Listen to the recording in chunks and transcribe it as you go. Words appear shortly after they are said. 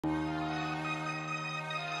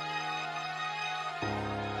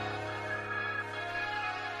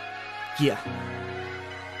Yeah.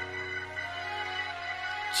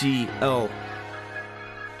 GL.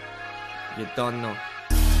 You don't know.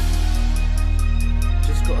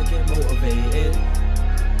 Just gotta get motivated.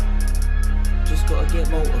 Just gotta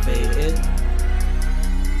get motivated.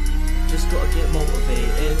 Just gotta get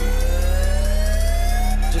motivated.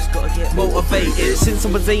 Just gotta get motivated. Since I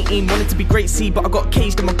was 18, wanted to be great, see, but I got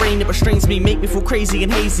caged in my brain, it restrains me, make me feel crazy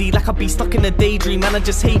and hazy, like I'd be stuck in a daydream, and I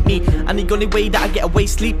just hate me. And the only way that I get away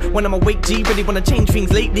sleep when I'm awake, G, really wanna change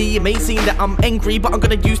things lately. It may seem that I'm angry, but I'm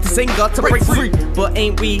gonna use this anger to break free. But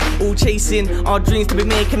ain't we all chasing our dreams to be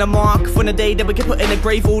making a mark for the day that we can put in a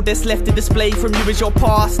grave? All that's left to display from you is your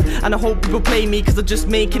past, and I hope people play me, cause I'm just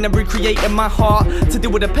making and recreating my heart to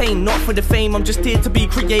deal with the pain, not for the fame. I'm just here to be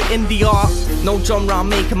creating the art. No genre, I'm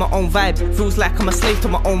making my own vibe. Feels like I'm a slave to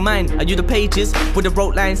my own mind. I use the pages with the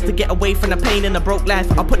rote lines to get away from the pain in a broke life.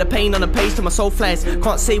 I put the pain on the page till my soul flies.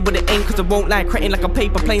 Can't say what it ain't cause I won't lie. Creating like a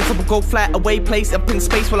paper plane, so we'll go fly away, place up in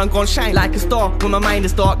space while I'm gone shine like a star. When my mind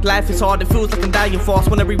is dark, life is hard, it feels like I'm dying fast.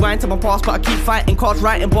 Wanna rewind to my past, but I keep fighting cards,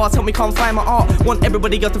 writing bars, help me can't find my art. Want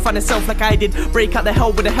everybody else to find themselves like I did. Break out the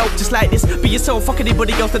hell with the help just like this. Be yourself, fuck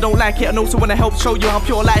anybody else that don't like it. And also wanna help show you how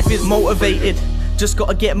pure life is. Motivated. Just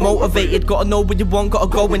gotta get motivated, gotta know what you want, gotta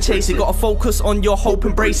go and chase it. Gotta focus on your hope,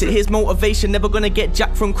 embrace it. Here's motivation, never gonna get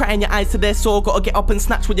jacked from crying your eyes to their sore. Gotta get up and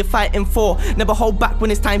snatch what you're fighting for. Never hold back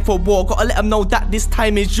when it's time for war. Gotta let them know that this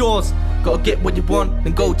time is yours. Gotta get what you want,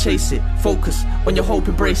 then go chase it. Focus on your hope,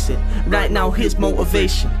 embrace it. Right now, here's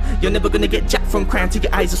motivation. You're never gonna get jacked from crying till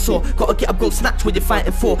your eyes are sore. Gotta get up, go snatch what you're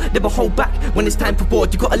fighting for. Never hold back when it's time for war.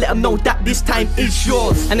 You gotta let them know that this time is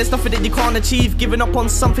yours. And there's nothing that you can't achieve. Giving up on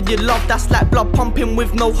something you love, that's like blood pumping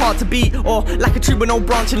with no heart to beat. Or like a tree with no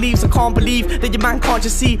branch and leaves. I can't believe that your man can't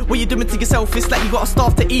just see what you're doing to yourself. It's like you got a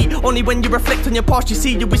starve to eat. Only when you reflect on your past you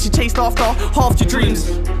see you wish you chased after half your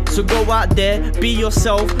dreams. So go out there, be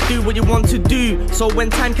yourself, do what you want to do. So when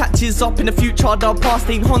time catches up in the future, the past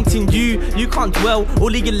ain't haunting you. You can't dwell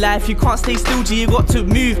all of your life, you can't stay still, G, you got to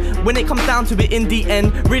move. When it comes down to it in the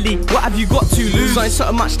end, really, what have you got to lose? So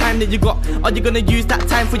so much time that you got, are you gonna use that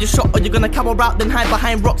time for your shot? Or you gonna cower out then hide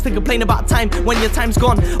behind rocks and complain about time when your time's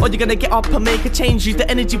gone? Or you gonna get up and make a change, use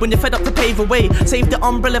the energy when you're fed up to pave a way. Save the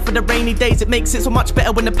umbrella for the rainy days, it makes it so much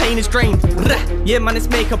better when the pain is drained. Yeah man, it's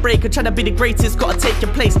make or break, or try to be the greatest, gotta take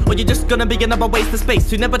your place. Or you're just gonna be another waste of space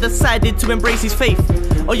who never decided to embrace his faith.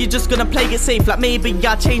 Or you're just gonna play it safe, like maybe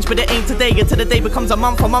I'll change but it ain't today. Until the day becomes a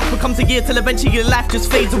month becomes a year, till eventually your life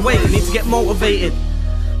just fades away. You need to get motivated.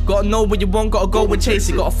 Gotta know what you want, gotta go and chase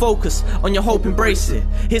it. Gotta focus on your hope, embrace it.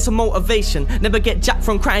 Here's some motivation, never get jacked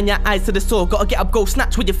from crying your eyes to the sore. Gotta get up, go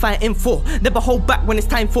snatch what you're fighting for. Never hold back when it's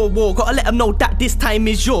time for war. Gotta let them know that this time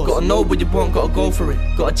is yours. Gotta know what you want, gotta go for it.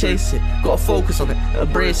 Gotta chase it, gotta focus on it,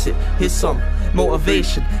 embrace it. Here's some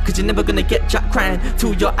motivation, cause you're never gonna get jacked crying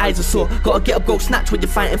till your eyes are sore. Gotta get up, go snatch what you're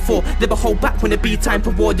fighting for. Never hold back when it be time for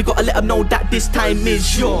war. You gotta let them know that this time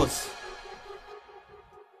is yours.